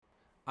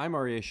I'm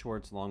Aria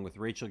Schwartz along with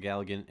Rachel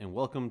Galligan, and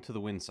welcome to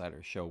the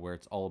Winsider Show, where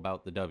it's all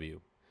about the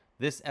W.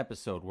 This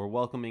episode, we're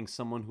welcoming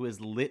someone who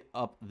has lit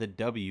up the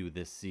W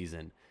this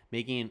season,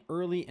 making an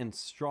early and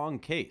strong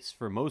case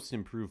for most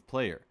improved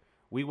player.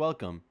 We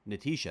welcome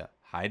Natisha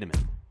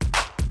Heidemann.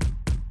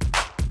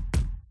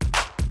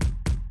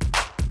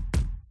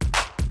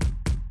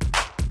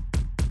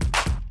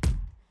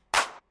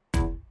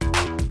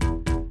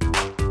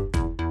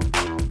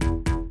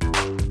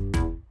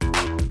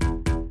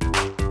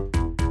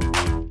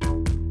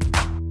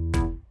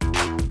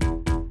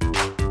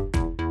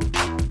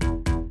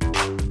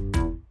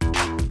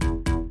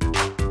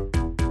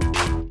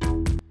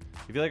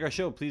 If you like our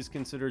show, please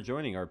consider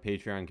joining our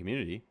Patreon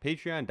community,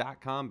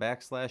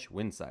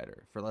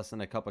 patreon.com/Winsider. For less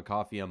than a cup of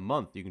coffee a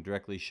month, you can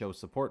directly show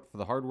support for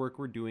the hard work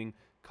we're doing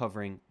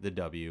covering the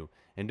W.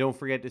 And don't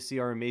forget to see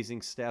our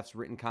amazing staff's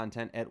written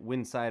content at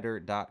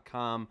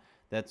winsider.com.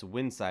 That's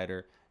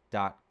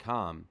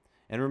winsider.com.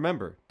 And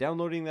remember,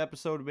 downloading the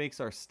episode makes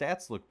our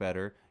stats look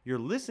better, your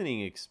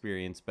listening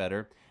experience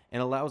better,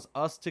 and allows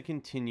us to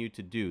continue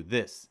to do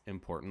this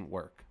important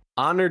work.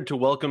 Honored to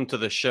welcome to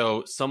the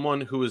show someone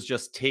who is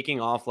just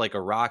taking off like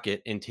a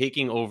rocket and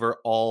taking over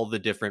all the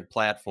different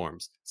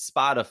platforms,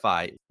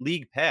 Spotify,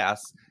 League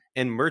Pass,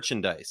 and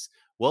merchandise.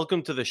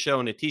 Welcome to the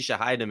show, Natisha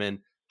Heidemann.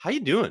 How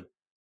you doing?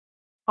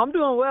 I'm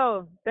doing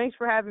well. Thanks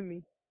for having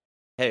me.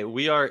 Hey,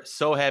 we are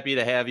so happy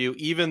to have you.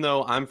 Even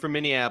though I'm from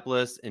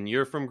Minneapolis and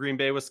you're from Green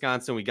Bay,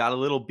 Wisconsin, we got a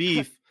little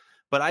beef,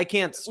 but I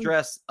can't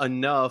stress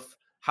enough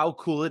how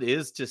cool it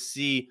is to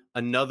see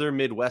another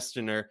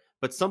Midwesterner,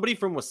 but somebody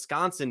from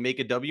Wisconsin make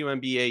a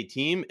WNBA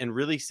team and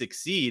really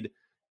succeed.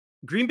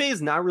 Green Bay is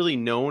not really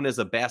known as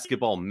a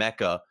basketball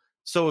mecca.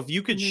 So if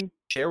you could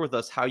share with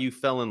us how you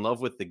fell in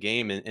love with the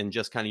game and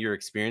just kind of your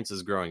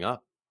experiences growing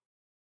up.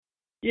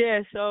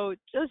 Yeah, so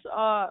just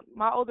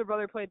my older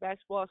brother played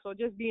basketball, so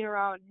just being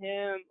around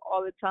him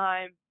all the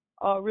time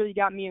really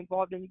got me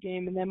involved in the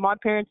game. And then my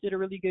parents did a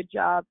really good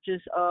job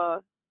just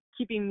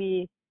keeping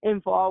me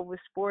involved with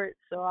sports.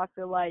 So I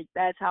feel like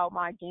that's how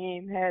my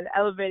game had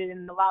elevated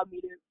and allowed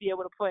me to be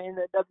able to play in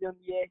the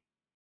WNBA.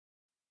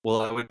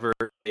 Well, I would never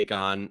take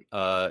on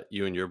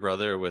you and your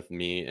brother with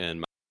me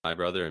and my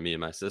brother and me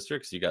and my sister,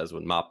 because you guys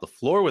would mop the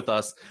floor with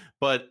us.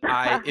 But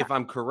if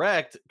I'm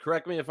correct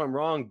me if I'm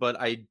wrong, but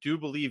I do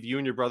believe you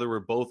and your brother were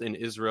both in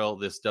Israel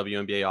this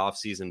WNBA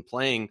offseason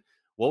playing.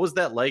 What was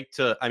that like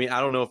I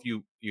don't know if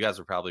you guys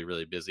were probably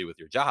really busy with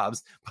your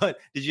jobs, but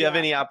did you have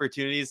any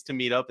opportunities to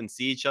meet up and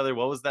see each other?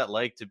 What was that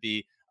like to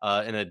be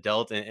an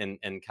adult and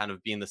kind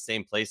of be in the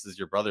same place as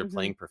your brother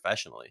playing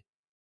professionally?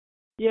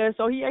 Yeah,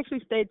 so he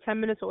actually stayed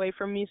 10 minutes away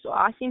from me, so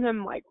I seen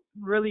him like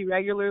really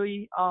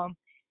regularly.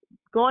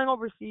 Going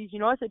overseas,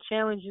 it's a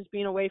challenge just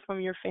being away from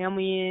your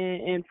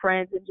family and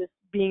friends and just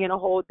being in a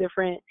whole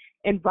different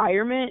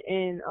environment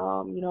and,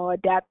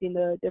 adapting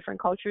to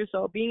different cultures.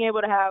 So being able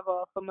to have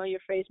a familiar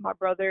face, my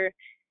brother,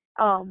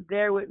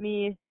 there with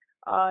me,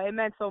 it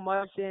meant so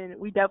much, and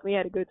we definitely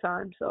had a good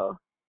time. So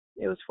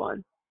it was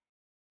fun.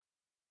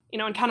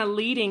 And kind of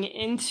leading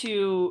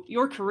into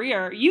your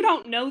career, you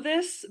don't know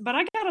this, but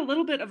I got a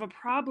little bit of a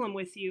problem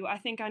with you. I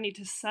think I need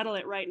to settle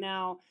it right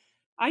now.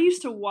 I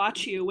used to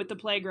watch you with the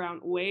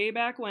Playground way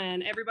back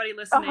when. Everybody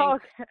listening,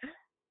 okay.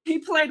 He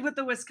played with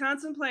the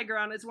Wisconsin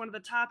Playground. It's one of the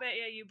top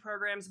AAU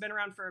programs, been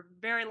around for a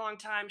very long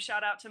time.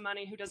 Shout out to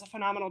Money, who does a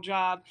phenomenal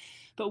job.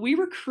 But we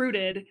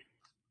recruited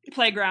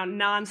Playground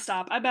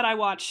nonstop. I bet I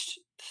watched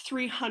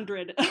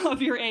 300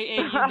 of your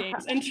AAU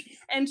games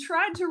and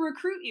tried to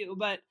recruit you,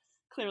 but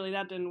clearly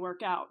that didn't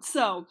work out.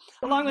 So,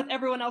 along with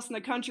everyone else in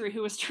the country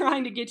who was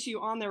trying to get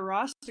you on their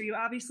roster, you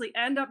obviously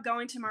end up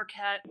going to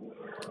Marquette.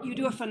 You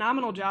do a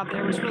phenomenal job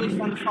there. It was really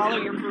fun to follow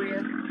your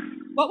career.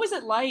 What was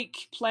it like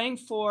playing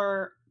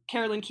for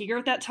Carolyn Keeger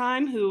at that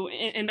time, who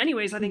in many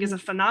ways I think is a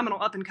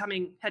phenomenal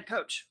up-and-coming head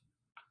coach?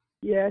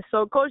 Yeah,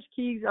 so Coach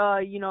Keegs,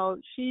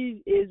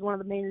 she is one of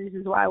the main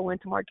reasons why I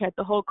went to Marquette,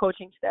 the whole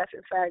coaching staff,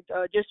 in fact.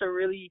 Just a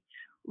really,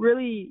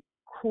 really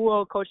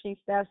cool coaching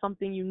staff,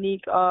 something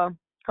unique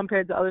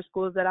compared to other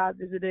schools that I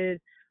visited.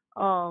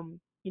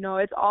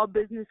 It's all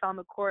business on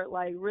the court,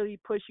 like really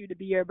push you to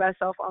be your best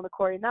self on the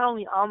court, and not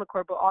only on the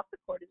court, but off the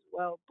court as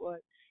well.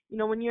 But,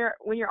 when you're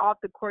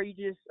off the court, you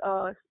just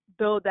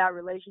build that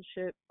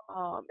relationship.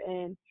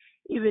 And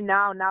even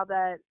now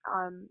that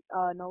I'm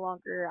no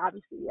longer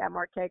obviously at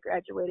Marquette,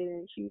 graduated,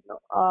 and she's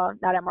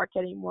not at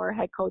Marquette anymore,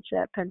 head coach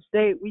at Penn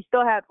State, we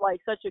still have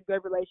like such a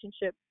good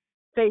relationship,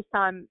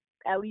 FaceTime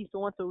at least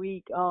once a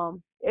week.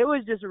 It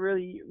was just a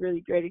really,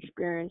 really great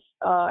experience,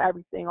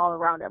 everything all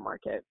around at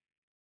Marquette.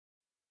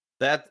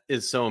 That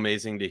is so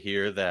amazing to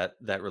hear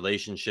that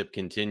relationship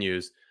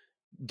continues.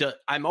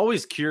 I'm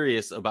always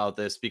curious about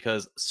this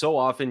because so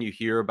often you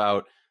hear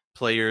about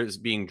players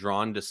being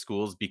drawn to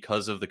schools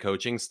because of the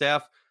coaching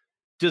staff.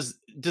 Does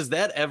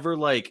that ever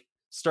like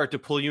start to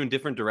pull you in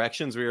different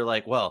directions where you're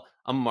like, well,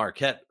 I'm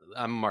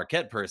a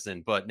Marquette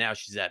person, but now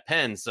she's at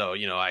Penn, so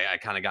I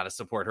kind of got to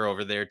support her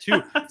over there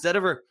too. Does that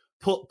ever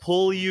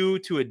pull you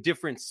to a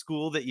different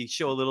school that you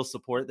show a little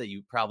support that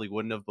you probably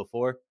wouldn't have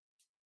before?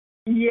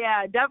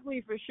 Yeah,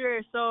 definitely for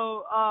sure.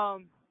 So,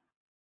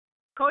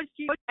 Coach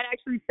Q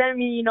actually sent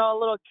me, a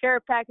little care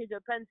package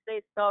of Penn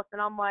State stuff,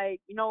 and I'm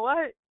like, you know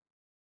what?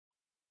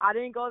 I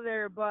didn't go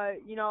there, but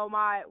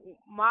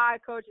my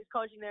coach is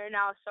coaching there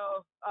now,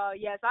 so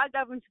yes, I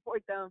definitely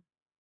support them.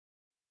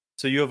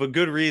 So you have a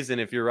good reason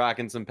if you're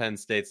rocking some Penn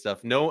State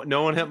stuff. No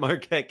one at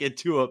Marquette get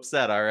too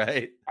upset, all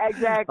right?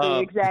 Exactly,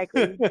 Um,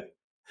 exactly.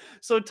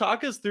 so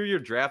talk us through your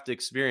draft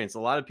experience. A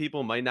lot of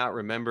people might not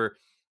remember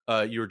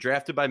you were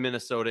drafted by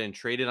Minnesota and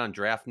traded on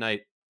draft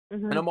night.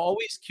 And Mhm. I'm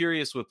always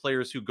curious with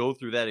players who go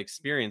through that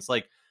experience,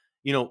 like,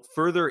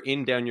 further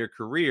in down your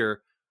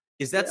career,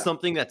 is that Yeah.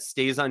 something that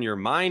stays on your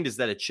mind? Is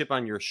that a chip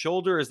on your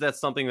shoulder? Is that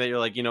something that you're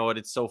like, you know what,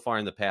 it's so far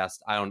in the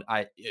past.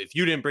 If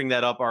you didn't bring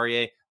that up,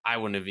 REA, I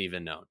wouldn't have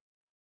even known.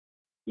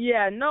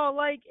 Yeah, no,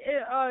 like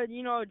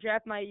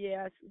draft night,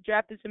 yeah,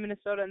 drafted to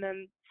Minnesota, and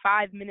then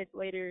 5 minutes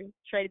later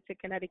traded to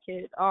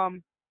Connecticut.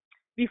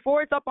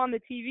 Before it's up on the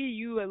TV,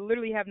 you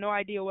literally have no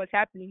idea what's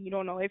happening. You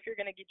don't know if you're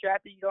gonna get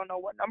drafted. You don't know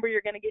what number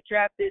you're gonna get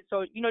drafted.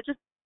 So just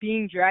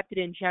being drafted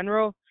in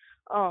general,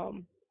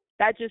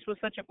 that just was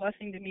such a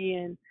blessing to me.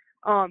 And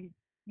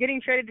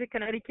getting traded to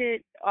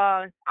Connecticut,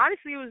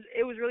 honestly,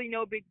 it was really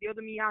no big deal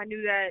to me. I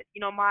knew that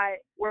my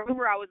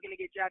wherever I was gonna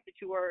get drafted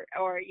to, or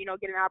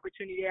get an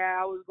opportunity,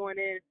 I was going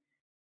in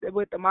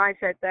with the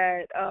mindset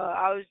that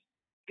I was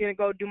gonna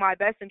go do my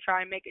best and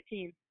try and make a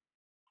team.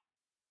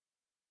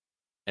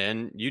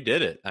 And you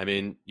did it. I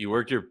mean, you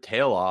worked your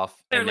tail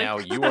off and Clearly. now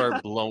you are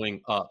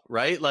blowing up,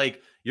 right?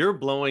 Like you're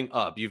blowing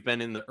up. You've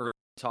been in the early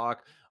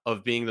talk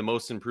of being the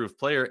most improved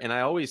player. And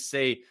I always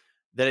say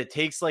that it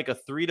takes like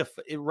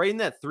right in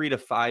that 3 to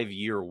 5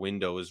 year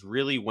window is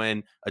really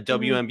when a Mhm.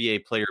 WNBA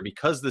player,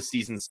 because the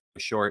season's so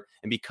short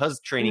and because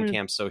training Mhm.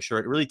 camp's so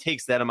short, it really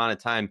takes that amount of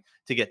time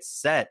to get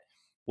set.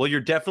 Well,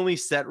 you're definitely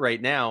set right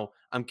now.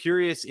 I'm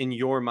curious in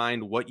your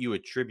mind what you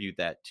attribute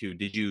that to.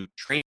 Did you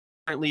train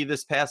differently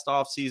this past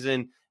off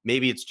season?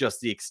 Maybe it's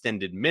just the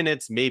extended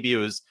minutes. Maybe it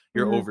was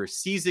your Mhm.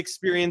 overseas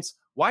experience.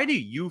 Why do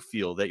you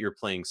feel that you're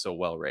playing so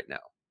well right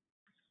now?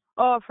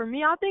 For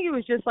me, I think it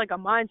was just like a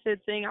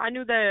mindset thing. I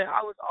knew that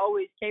I was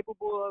always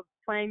capable of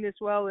playing this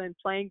well and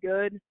playing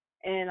good.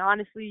 And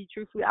honestly,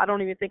 truthfully, I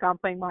don't even think I'm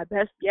playing my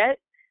best yet.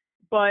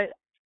 But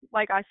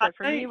like I said,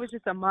 for me, it I, was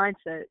just a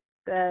mindset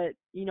that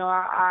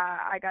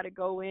I got to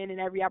go in,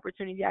 and every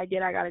opportunity I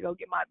get, I got to go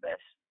get my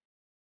best.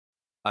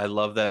 I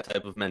love that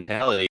type of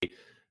mentality.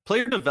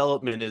 Player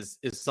development is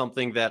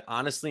something that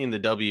honestly in the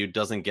W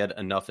doesn't get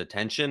enough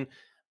attention.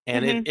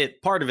 And it, Mhm.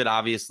 it part of it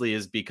obviously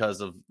is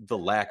because of the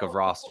lack of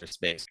roster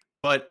space.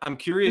 But I'm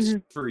curious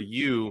Mhm. for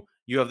you,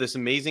 you have this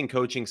amazing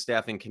coaching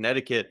staff in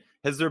Connecticut.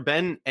 Has there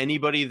been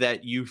anybody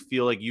that you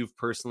feel like you've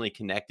personally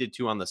connected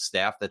to on the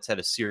staff that's had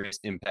a serious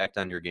impact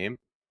on your game?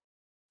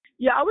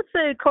 Yeah, I would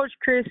say Coach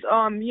Chris. He's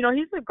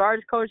the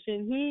guards coach,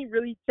 and he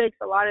really takes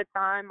a lot of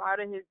time out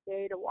of his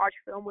day to watch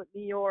film with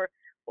me or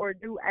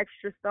do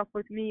extra stuff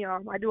with me.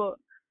 I do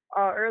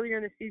earlier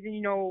in the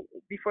season,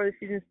 before the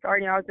season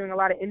started, I was doing a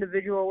lot of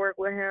individual work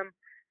with him.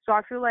 So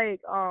I feel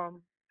like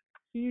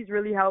he's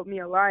really helped me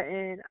a lot.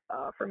 And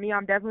for me,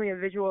 I'm definitely a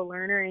visual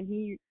learner, and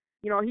he's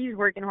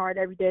working hard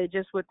every day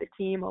just with the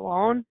team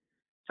alone.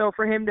 So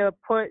for him to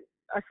put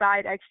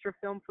aside extra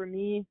film for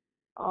me,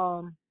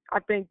 I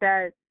think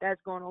that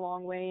that's going a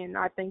long way, and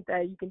I think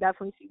that you can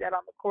definitely see that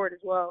on the court as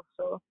well.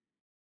 So.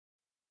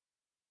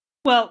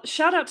 Well,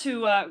 shout out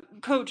to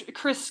Coach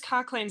Chris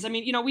Cocklanes. I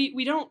mean,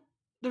 we don't.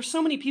 There's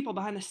so many people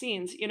behind the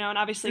scenes, and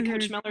obviously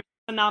Coach Mhm. Miller's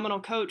a phenomenal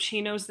coach.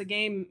 He knows the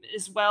game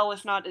as well,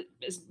 if not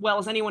as well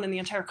as anyone in the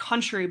entire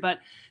country.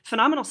 But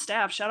phenomenal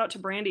staff. Shout out to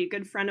Brandy, a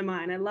good friend of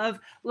mine. I love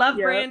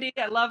Yeah. Brandy.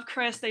 I love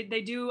Chris. They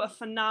do a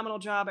phenomenal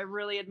job. I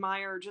really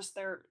admire just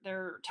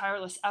their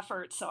tireless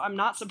efforts. So I'm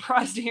not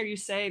surprised to hear you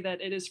say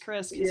that it is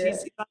Chris because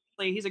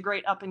Yeah. he's a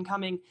great up and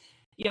coming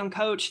young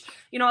coach.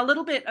 A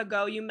little bit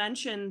ago you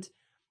mentioned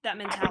that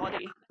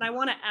mentality. And I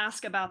want to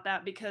ask about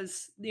that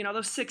because,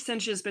 those 6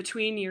 inches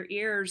between your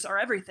ears are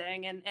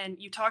everything. And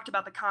you talked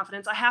about the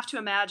confidence. I have to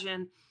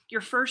imagine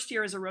your first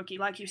year as a rookie,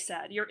 like you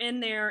said, you're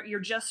in there, you're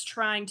just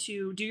trying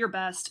to do your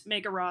best,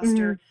 make a Mhm.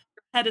 roster.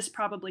 Your head is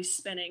probably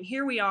spinning.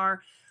 Here we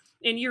are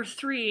in year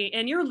 3,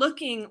 and you're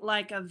looking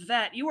like a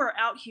vet. You are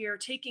out here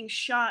taking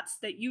shots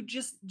that you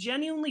just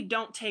genuinely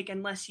don't take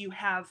unless you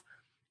have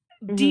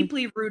Mhm.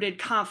 deeply rooted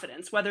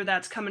confidence, whether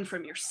that's coming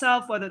from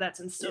yourself, whether that's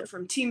Yeah. instilled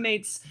from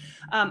teammates.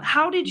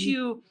 How did Mhm.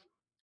 you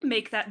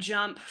make that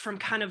jump from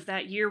kind of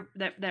that year,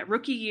 that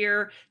rookie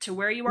year, to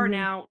where you are Mhm.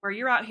 now, where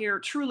you're out here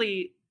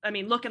truly, I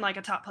mean, looking like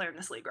a top player in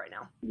this league right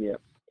now? Yeah.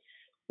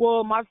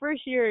 Well, my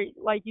first year,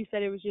 like you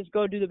said, it was just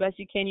go do the best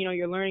you can.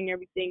 You're learning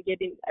everything,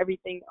 getting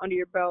everything under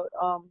your belt.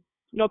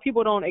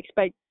 People don't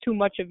expect too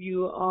much of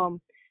you.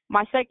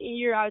 My second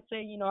year, I would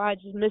say, I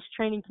just missed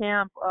training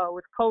camp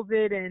with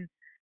COVID, and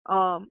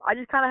I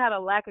just kind of had a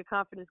lack of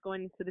confidence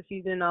going into the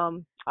season.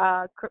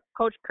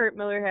 Coach Kurt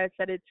Miller has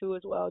said it too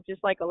as well,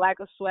 just like a lack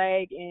of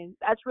swag, and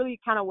that's really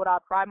kind of what I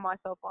pride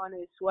myself on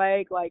is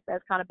swag. Like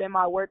that's kind of been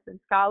my word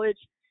since college,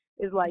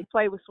 is like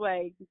play with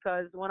swag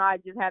because when I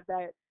just have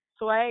that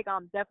swag,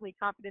 I'm definitely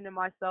confident in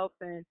myself,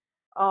 and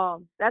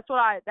That's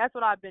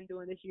what I've been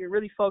doing this year,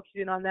 really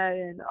focusing on that.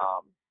 And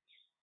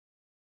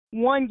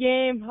one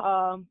game,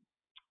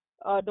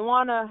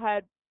 Dewana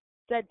had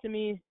said to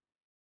me,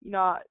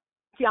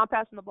 see, I'm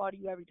passing the ball to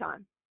you every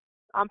time.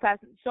 I'm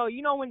passing. So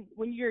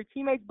when your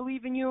teammates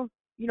believe in you,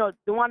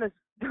 Dewana's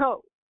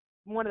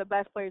one of the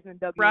best players in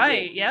the WNBA.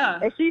 Right, yeah.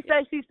 And she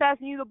says she's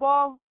passing you the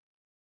ball,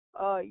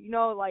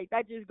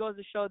 that just goes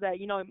to show that,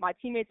 my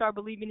teammates are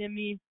believing in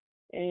me,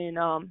 and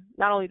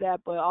not only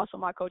that, but also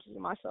my coaches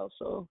and myself.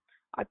 So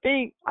I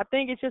think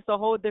it's just a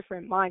whole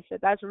different mindset.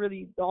 That's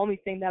really the only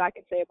thing that I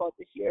can say about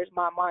this year is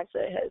my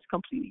mindset has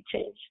completely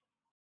changed.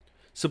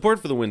 Support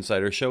for the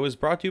Winsider Show is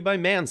brought to you by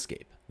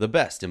Manscaped, the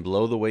best in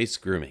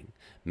below-the-waist grooming.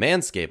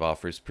 Manscaped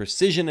offers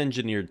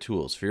precision-engineered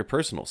tools for your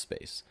personal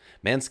space.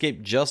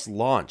 Manscaped just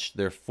launched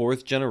their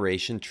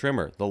 4th-generation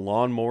trimmer, the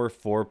Lawnmower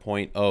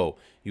 4.0.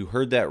 You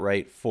heard that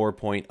right,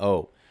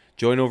 4.0.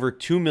 Join over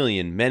 2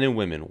 million men and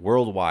women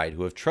worldwide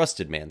who have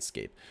trusted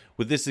Manscaped.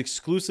 With this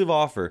exclusive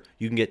offer,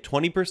 you can get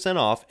 20%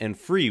 off and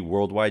free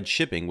worldwide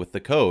shipping with the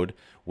code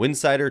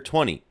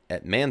WINSIDER20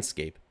 at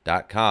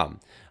manscaped.com.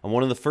 I'm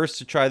one of the first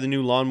to try the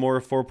new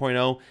Lawnmower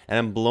 4.0, and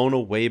I'm blown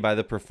away by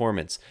the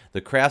performance.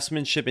 The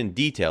craftsmanship and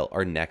detail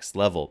are next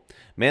level.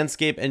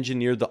 Manscaped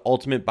engineered the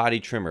ultimate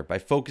body trimmer by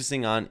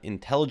focusing on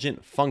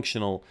intelligent,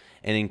 functional,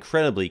 and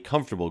incredibly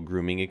comfortable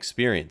grooming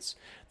experience.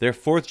 Their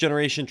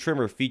 4th-generation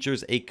trimmer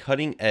features a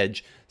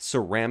cutting-edge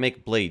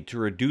ceramic blade to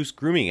reduce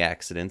grooming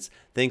accidents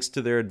thanks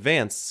to their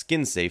advanced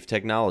skin-safe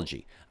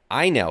technology.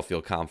 I now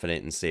feel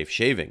confident in safe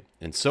shaving,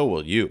 and so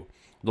will you.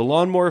 The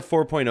Lawnmower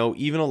 4.0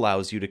 even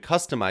allows you to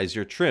customize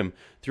your trim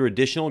through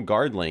additional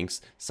guard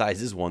lengths,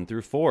 sizes 1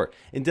 through 4.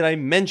 And did I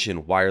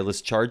mention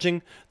wireless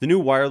charging? The new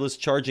wireless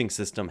charging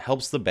system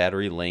helps the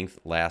battery length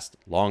last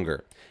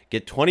longer.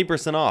 Get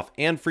 20% off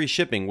and free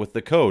shipping with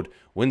the code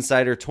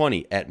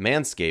WINSIDER20 at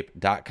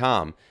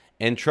manscaped.com.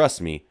 And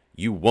trust me,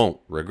 you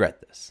won't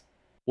regret this.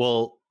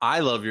 Well,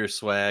 I love your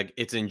swag.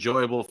 It's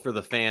enjoyable for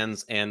the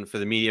fans and for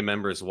the media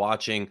members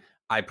watching.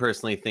 I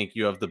personally think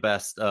you have the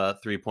best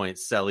 3-point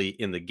celly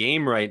in the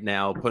game right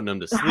now, putting them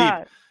to sleep.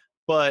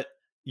 But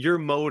your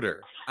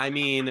motor, I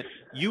mean,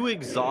 you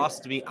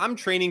exhaust me. I'm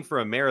training for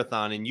a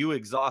marathon, and you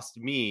exhaust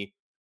me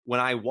when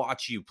I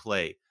watch you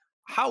play.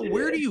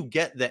 Where do you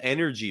get the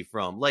energy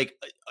from? Like,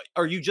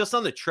 are you just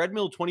on the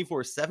treadmill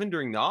 24/7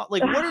 during the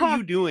like? What are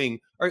you doing?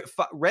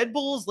 Red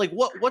Bulls? Like,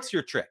 what's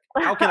your trick?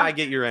 How can I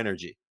get your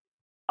energy?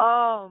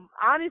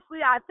 Honestly,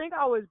 I think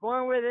I was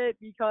born with it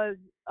because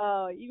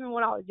even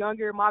when I was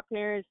younger, my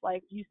parents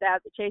used to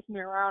have to chase me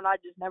around. I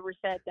just never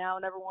sat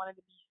down, never wanted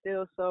to be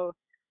still. So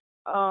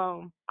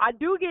I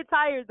do get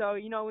tired though.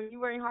 When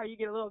you're working hard, you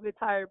get a little bit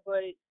tired,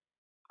 but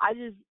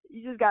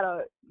you just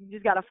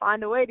gotta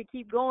find a way to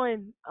keep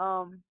going.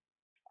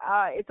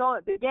 It's all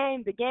the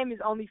game. The game is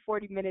only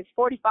 40 minutes,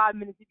 45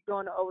 minutes if you go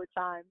into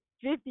overtime,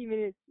 50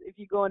 minutes if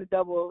you go into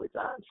double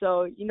overtime.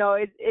 So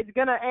it's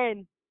gonna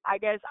end. I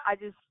guess I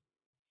just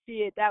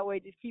see it that way.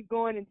 Just keep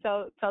going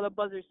until the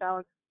buzzer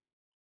sounds.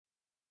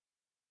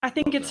 I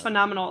think it's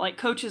phenomenal. Like,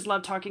 coaches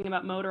love talking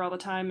about motor all the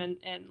time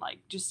and like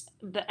just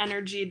the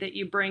energy that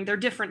you bring. They're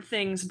different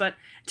things, but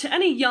to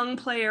any young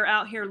player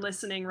out here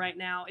listening right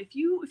now, if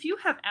you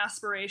have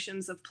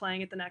aspirations of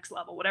playing at the next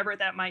level, whatever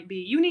that might be,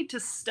 you need to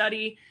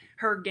study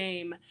her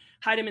game,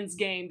 Heideman's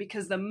game,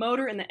 because the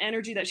motor and the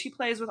energy that she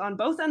plays with on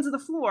both ends of the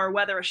floor,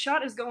 whether a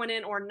shot is going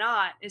in or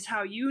not, is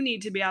how you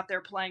need to be out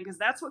there playing, because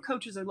that's what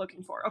coaches are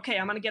looking for. Okay,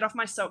 I'm going to get off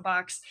my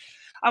soapbox.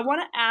 I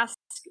want to ask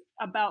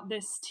about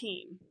this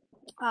team.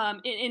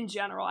 In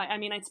general, I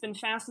mean, it's been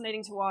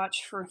fascinating to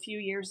watch for a few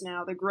years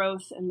now, the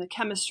growth and the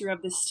chemistry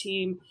of this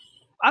team.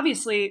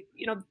 Obviously,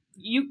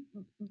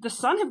 the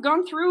Sun have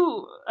gone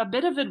through a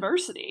bit of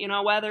adversity,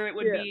 whether it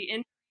would be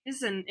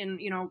injuries and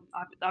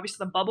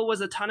obviously the bubble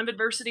was a ton of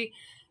adversity.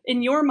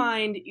 In your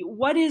mind,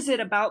 what is it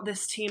about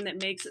this team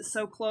that makes it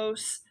so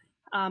close?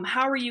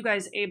 How are you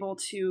guys able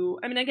to?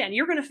 I mean, again,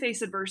 you're going to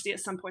face adversity at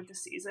some point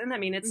this season. I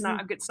mean, it's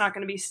not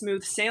going to be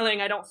smooth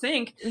sailing, I don't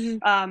think,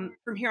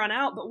 from here on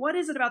out. But what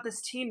is it about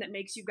this team that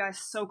makes you guys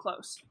so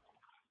close?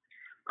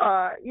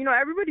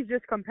 Everybody's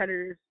just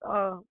competitors.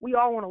 We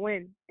all want to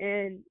win,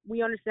 and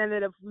we understand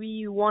that if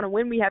we want to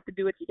win, we have to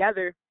do it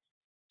together.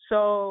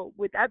 So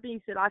with that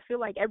being said, I feel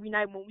like every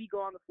night when we go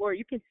on the floor,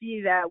 you can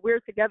see that we're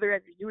together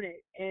as a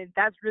unit, and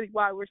that's really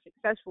why we're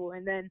successful.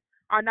 And then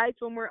our nights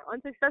when we're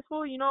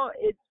unsuccessful,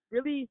 it's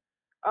really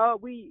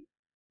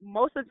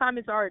most of the time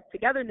it's our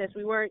togetherness.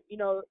 We weren't,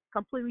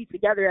 completely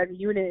together as a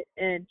unit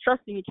and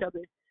trusting each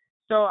other.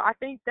 So I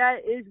think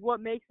that is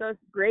what makes us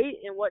great,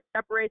 and what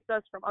separates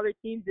us from other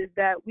teams is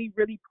that we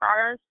really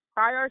pride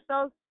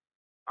ourselves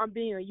on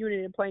being a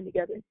unit and playing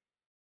together.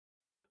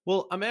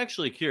 Well, I'm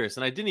actually curious,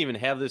 and I didn't even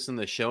have this in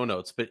the show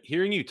notes, but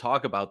hearing you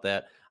talk about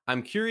that,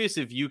 I'm curious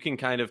if you can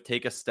kind of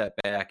take a step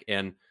back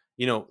and,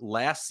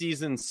 last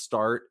season's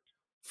start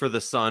for the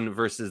Sun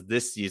versus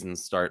this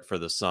season's start for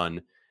the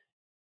Sun.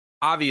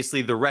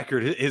 Obviously, the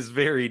record is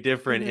very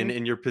different,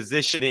 and your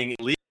positioning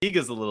league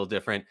is a little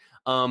different.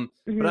 But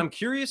I'm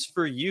curious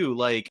for you,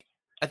 like,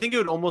 I think it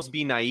would almost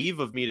be naive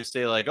of me to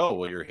say like, oh,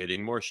 well, you're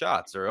hitting more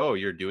shots, or oh,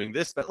 you're doing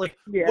this. But like,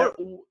 Yeah. what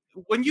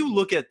when you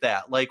look at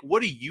that, like,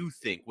 what do you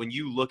think when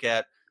you look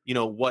at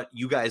what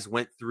you guys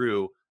went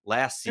through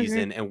last hmm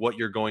season and what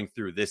you're going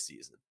through this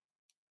season?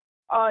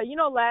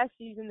 Last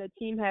season the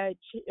team had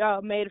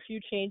made a few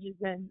changes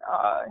and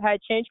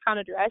had changed kind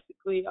of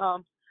drastically.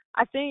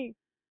 I think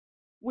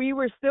we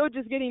were still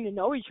just getting to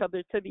know each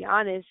other, to be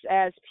honest,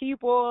 as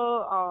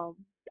people,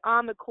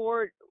 on the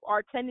court,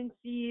 our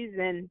tendencies,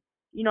 and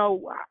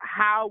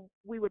how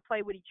we would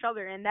play with each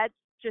other, and that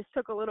just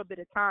took a little bit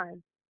of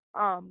time.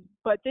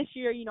 But this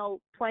year,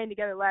 playing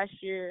together last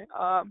year,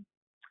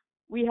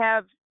 we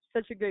have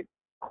such a good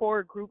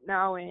core group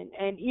now,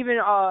 and even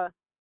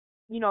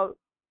you know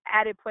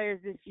added players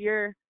this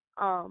year.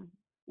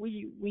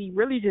 We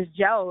really just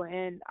gel,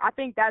 and I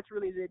think that's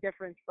really the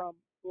difference from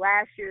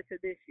last year to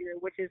this year,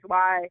 which is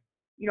why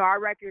our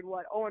record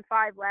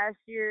 0-5 last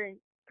year and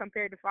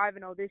compared to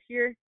 5-0 this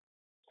year.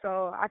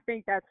 So I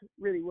think that's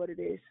really what it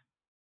is.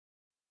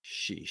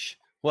 Sheesh.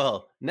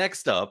 Well,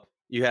 next up,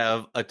 you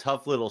have a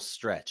tough little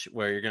stretch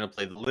where you're going to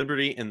play the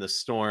Liberty and the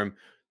Storm,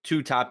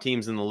 two top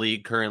teams in the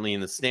league currently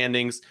in the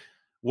standings.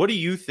 What do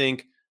you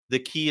think the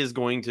key is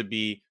going to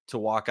be to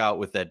walk out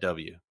with that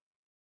W?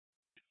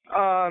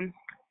 Um,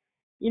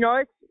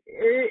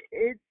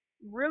 it's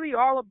really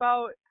all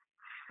about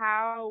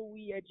how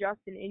we adjust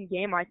in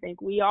game. I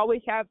think we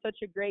always have such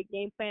a great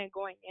game plan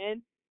going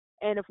in,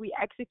 and if we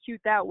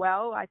execute that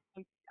well, I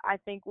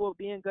think we'll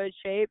be in good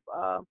shape.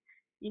 All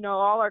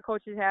our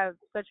coaches have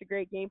such a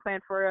great game plan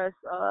for us.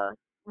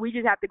 We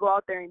just have to go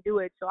out there and do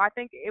it. So I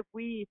think if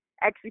we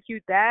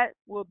execute that,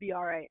 we'll be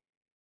all right.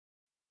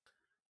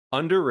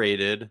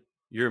 Underrated.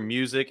 Your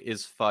music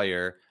is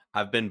fire.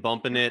 I've been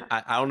bumping it.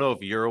 I don't know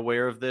if you're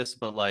aware of this,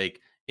 but like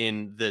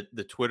in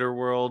the Twitter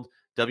world,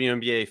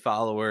 WNBA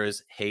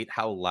followers hate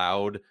how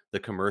loud the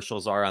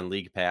commercials are on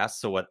League Pass.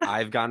 So what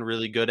I've gotten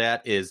really good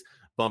at is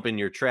bumping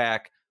your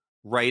track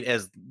right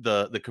as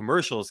the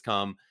commercials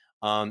come.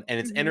 And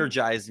it's Mhm.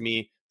 energized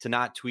me to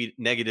not tweet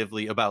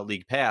negatively about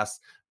League Pass.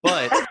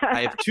 But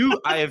I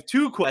have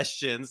two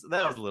questions.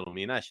 That was a little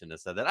mean. I shouldn't have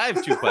said that. I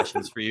have two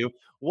questions for you.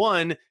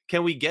 One,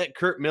 can we get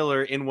Kurt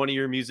Miller in one of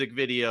your music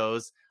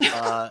videos?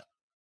 And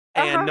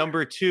Uh-huh.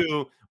 number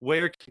two,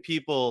 where can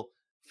people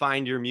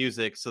find your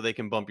music so they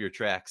can bump your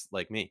tracks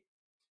like me?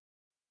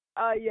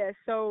 Yeah.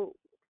 So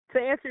to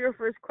answer your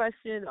first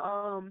question,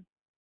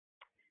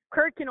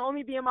 Kurt can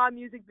only be in my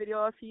music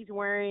video if he's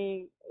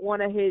wearing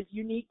one of his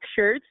unique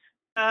shirts.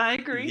 I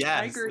agree.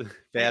 I Yes, agree. I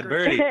Bad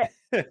agree.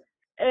 Birdie.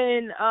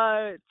 And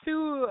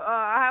two,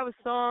 I have a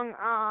song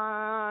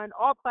on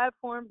all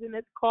platforms, and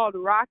it's called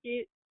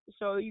Rocket.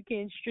 So you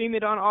can stream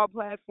it on all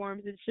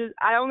platforms. It's just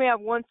I only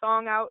have one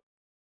song out,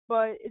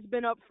 but it's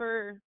been up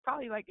for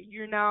probably like a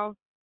year now.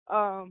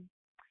 Um,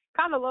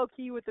 Kind of low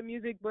key with the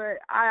music, but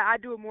I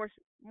do it more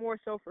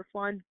so for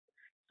fun.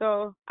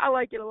 So I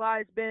like it a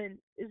lot. It's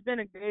been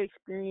a great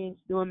experience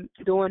doing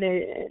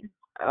it, and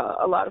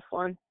a lot of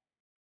fun.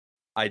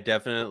 I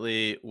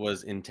definitely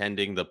was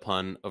intending the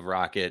pun of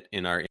rocket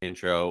in our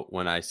intro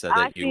when I said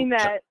I that you. seen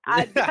that.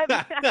 I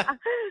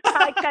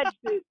catched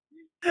it.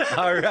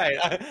 All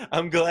right,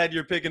 I'm glad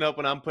you're picking up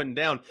what I'm putting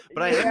down.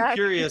 But I am Yeah.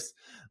 curious,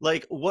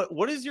 like,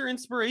 what is your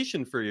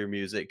inspiration for your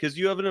music? Because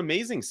you have an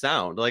amazing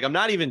sound. Like, I'm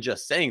not even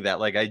just saying that.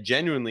 Like, I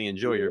genuinely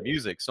enjoy your Yeah.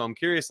 music. So I'm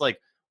curious, like,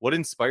 what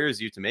inspires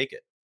you to make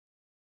it?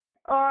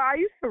 I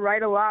used to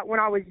write a lot when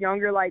I was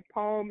younger, like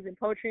poems and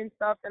poetry and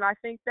stuff, and I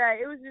think that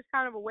it was just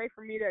kind of a way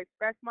for me to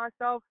express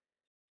myself.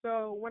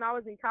 So when I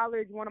was in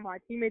college, one of my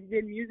teammates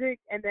did music,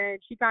 and then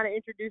she kind of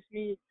introduced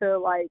me to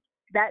like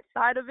that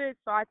side of it.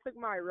 So I took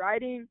my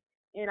writing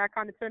and I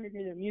kind of turned it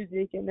into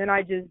music, and then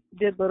I just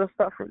did little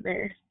stuff from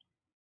there.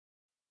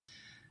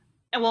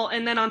 And well,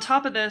 and then on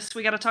top of this,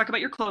 we got to talk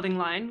about your clothing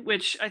line,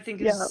 which I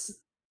think Yeah. is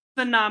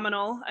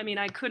phenomenal. I mean,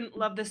 I couldn't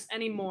love this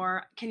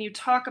anymore. Can you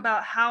talk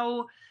about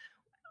how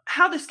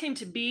this came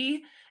to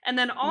be, and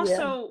then Yeah.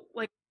 also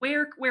like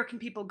where can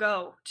people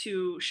go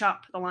to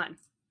shop the line?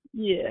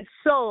 Yeah.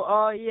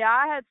 So, yeah,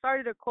 I had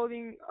started a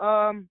clothing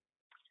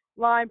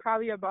line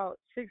probably about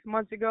 6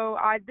 months ago.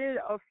 I did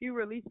a few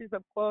releases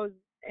of clothes,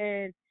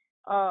 and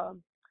the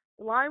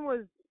line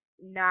was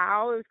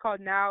now. It was called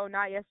Now,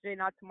 not yesterday,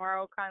 not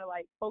tomorrow. Kind of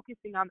like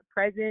focusing on the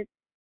present,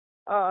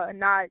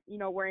 not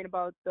worrying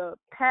about the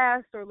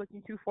past or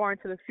looking too far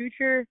into the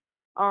future.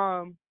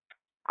 Um,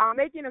 I'm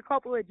making a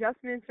couple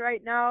adjustments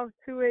right now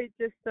to it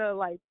just to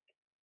like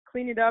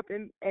clean it up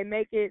and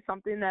make it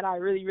something that I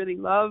really, really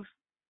love.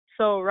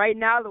 So right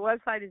now the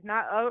website is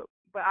not up,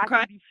 but I Okay.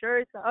 can be sure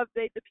to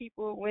update the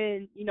people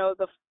when,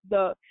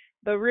 the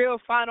the real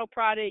final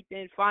product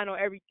and final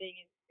everything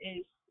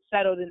is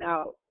settled and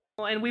out.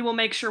 Well, and we will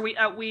make sure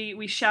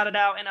we shout it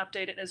out and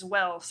update it as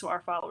well, so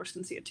our followers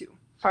can see it too.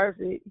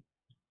 Perfect.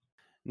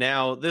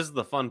 Now, this is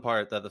the fun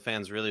part that the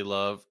fans really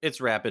love.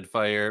 It's rapid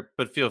fire,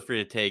 but feel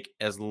free to take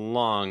as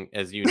long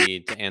as you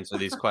need to answer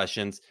these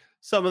questions.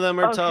 Some of them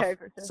are Okay, tough,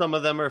 for sure. some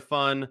of them are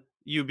fun.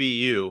 You be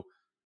you.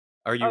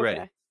 Are you ready?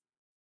 Okay.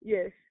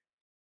 Yes.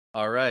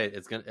 All right,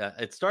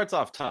 it starts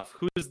off tough.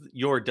 Who's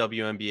your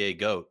WNBA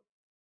GOAT?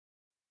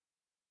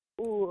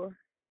 Ooh.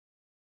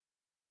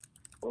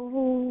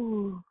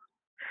 Ooh.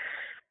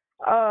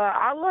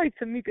 I like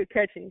Tamika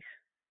Catchings.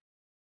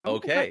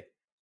 Okay.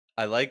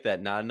 I like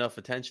that. Not enough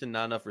attention,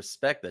 not enough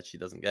respect that she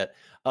doesn't get.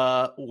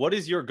 What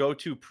is your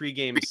go-to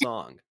pregame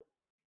song?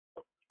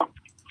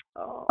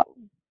 Oh,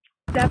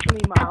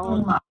 definitely my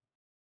own.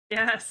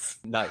 Yes.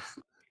 Nice.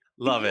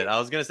 Love it. I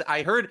was gonna say,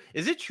 I heard,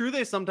 is it true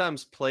they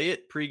sometimes play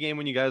it pregame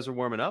when you guys are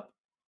warming up?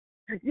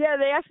 Yeah,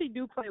 they actually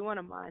do play one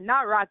of mine.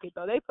 Not Rocket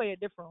though. They play a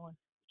different one.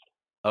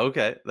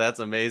 Okay, that's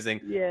amazing.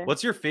 Yeah.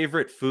 What's your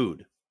favorite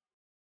food?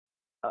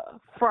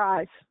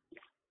 Fries.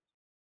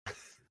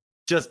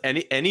 Just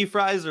any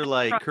fries, or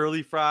like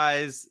curly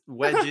fries,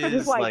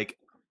 wedges,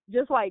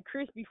 just like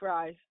crispy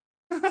fries.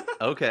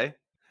 Okay.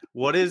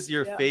 What is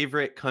your Yeah.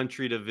 favorite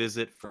country to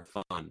visit for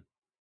fun?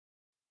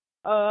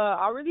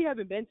 I really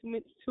haven't been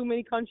to too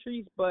many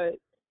countries, but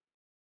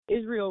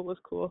Israel was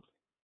cool.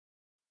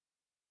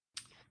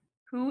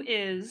 Who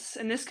is,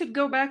 and this could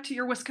go back to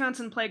your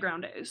Wisconsin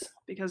playground days,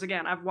 because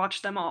again, I've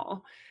watched them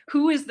all.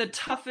 Who is the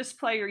toughest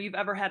player you've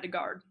ever had to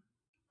guard?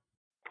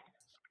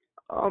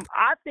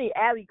 I think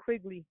Allie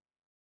Quigley.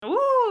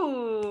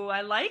 Ooh,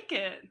 I like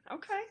it.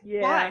 Okay.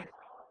 Yeah.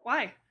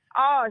 Why?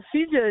 Oh,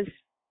 she just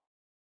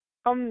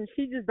don't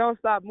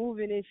stop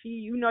moving, and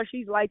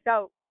she's lights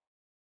out.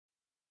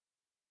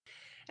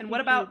 And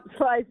what about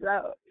lights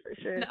out for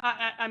sure?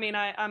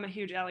 I'm a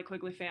huge Allie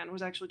Quigley fan. I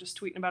was actually just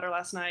tweeting about her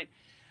last night.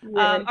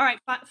 Yeah. All right,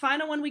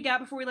 final one we got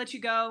before we let you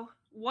go.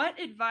 What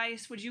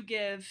advice would you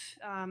give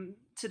to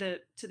the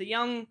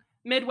young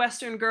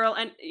Midwestern girl,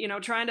 and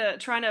trying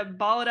to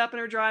ball it up in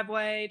her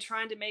driveway,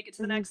 trying to make it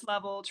to the next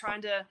level,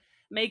 trying to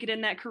make it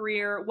in that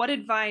career? What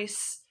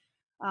advice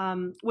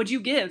would you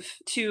give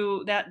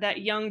to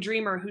that young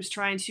dreamer who's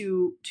trying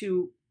to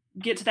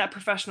get to that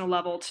professional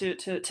level,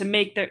 to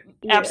make their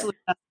absolute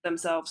best of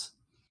themselves?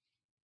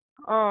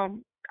 I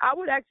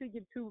would actually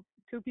give two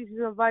pieces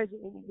of advice.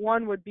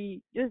 One would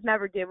be just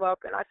never give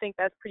up, and I think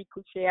that's pretty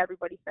cliche.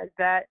 Everybody says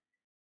that,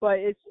 but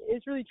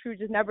it's really true.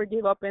 Just never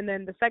give up. And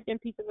then the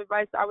second piece of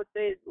advice I would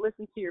say is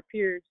listen to your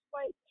peers.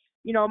 Like,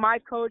 my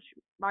college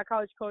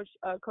coach,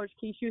 Coach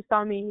Key, she was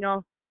telling me,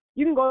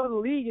 you can go to the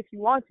league if you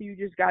want to. You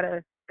just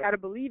gotta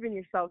believe in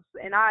yourself.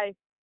 And I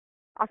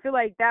feel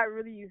like that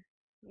really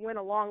went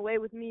a long way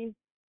with me.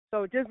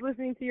 So just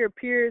listening to your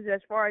peers, as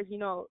far as,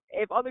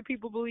 if other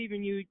people believe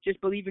in you, just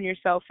believe in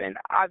yourself, and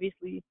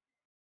obviously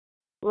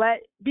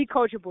be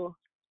coachable.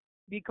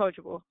 Be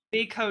coachable.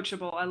 Be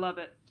coachable. I love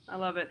it.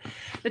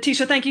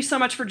 Natisha, thank you so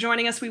much for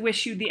joining us. We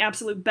wish you the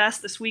absolute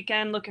best this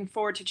weekend. Looking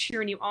forward to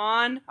cheering you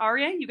on.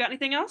 Aria, you got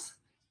anything else?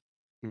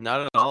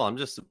 Not at all. I'm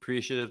just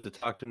appreciative to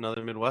talk to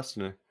another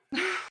Midwesterner.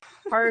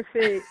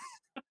 Perfect.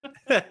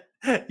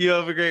 You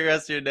have a great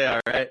rest of your day, all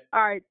right?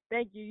 All right.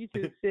 Thank you. You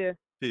too. See ya.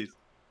 Peace.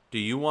 Do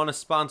you want to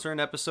sponsor an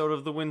episode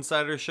of The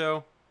Winsider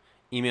Show?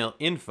 Email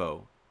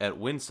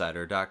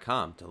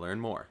info@winsider.com to learn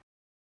more.